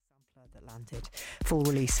that landed. Full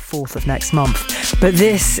release 4th of next month. But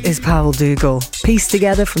this is Pavel Dovgal, pieced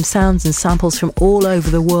together from sounds and samples from all over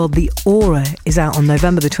the world. The Aura is out on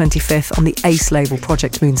November the 25th on the Ace label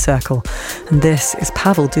Project Mooncircle. And this is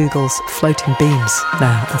Pavel Dovgal's Floating Beams,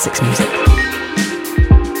 now on Six Music.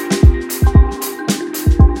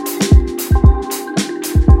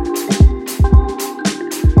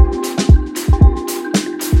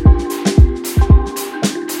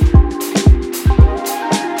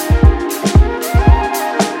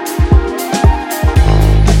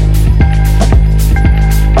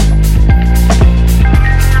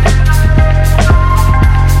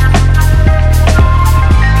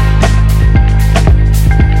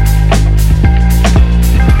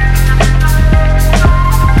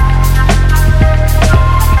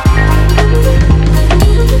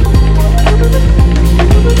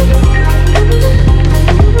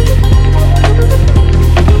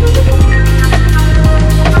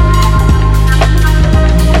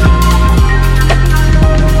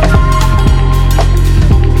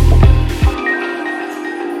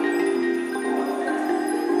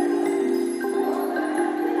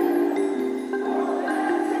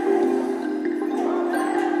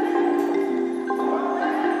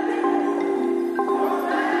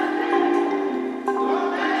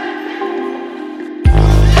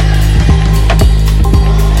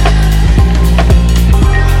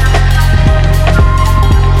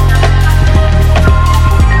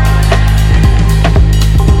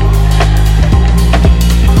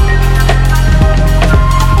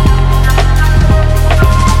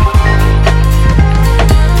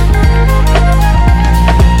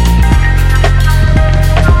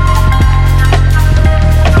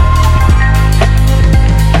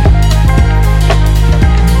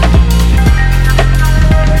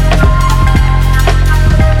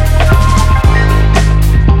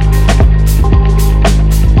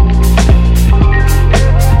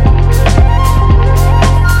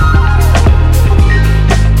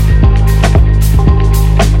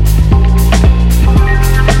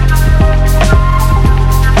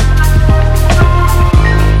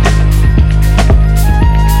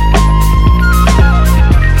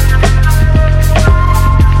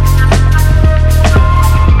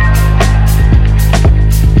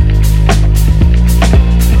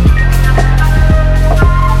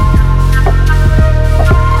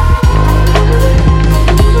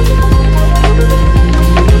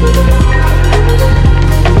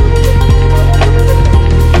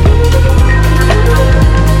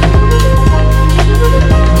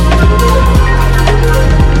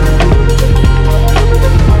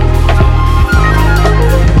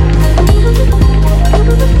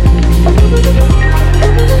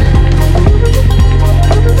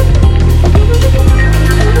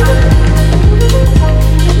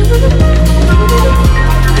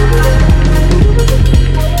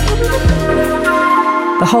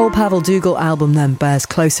 The whole Pavel Dovgal album then bears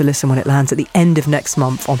closer listen when it lands at the end of next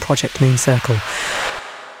month on Project Mooncircle.